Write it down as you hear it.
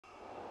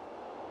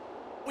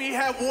We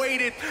have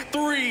waited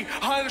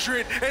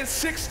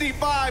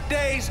 365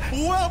 days.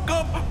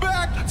 Welcome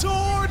back to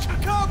Orange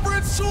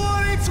Conference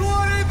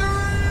 2023.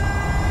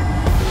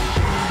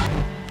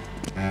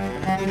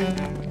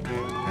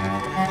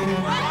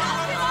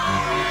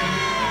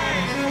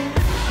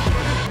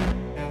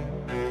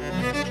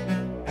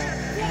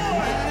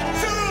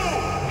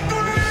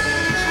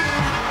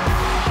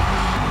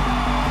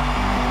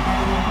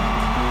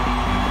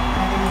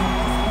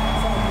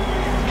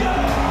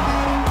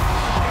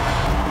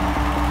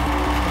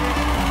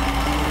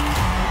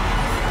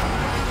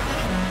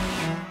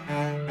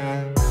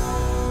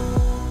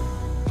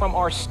 From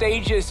our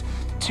stages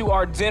to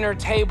our dinner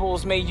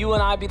tables, may you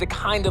and I be the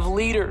kind of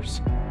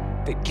leaders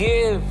that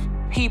give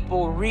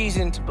people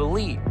reason to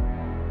believe.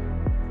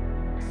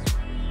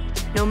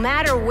 No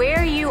matter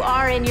where you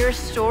are in your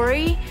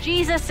story,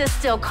 Jesus is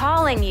still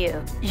calling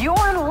you. Your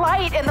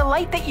light and the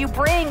light that you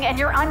bring and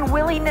your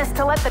unwillingness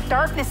to let the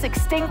darkness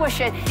extinguish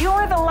it,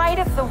 you're the light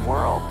of the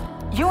world.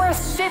 You're a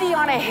city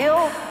on a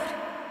hill.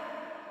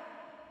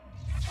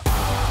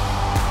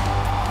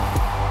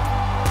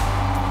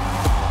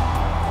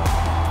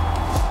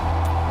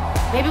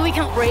 Maybe we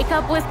can break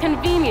up with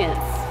convenience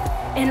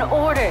in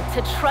order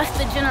to trust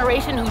the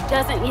generation who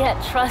doesn't yet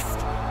trust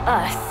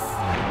us.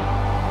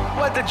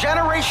 What the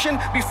generation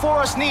before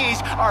us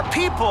needs are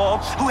people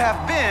who have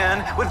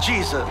been with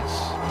Jesus.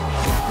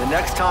 The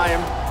next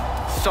time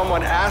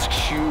someone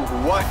asks you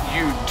what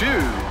you do,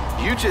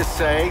 you just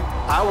say,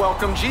 I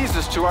welcome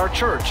Jesus to our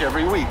church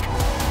every week.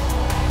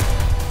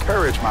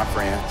 Courage, my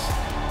friends,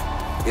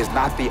 is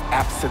not the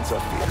absence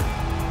of fear.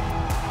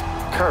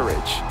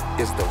 Courage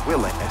is the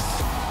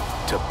willingness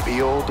to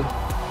build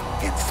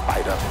in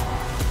spite of it.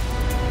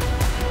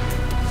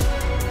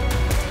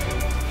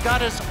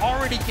 God has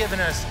already given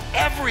us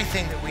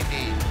everything that we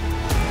need.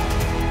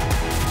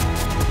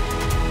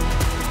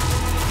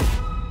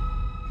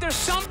 There's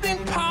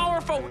something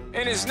powerful,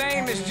 and his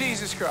name is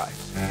Jesus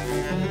Christ.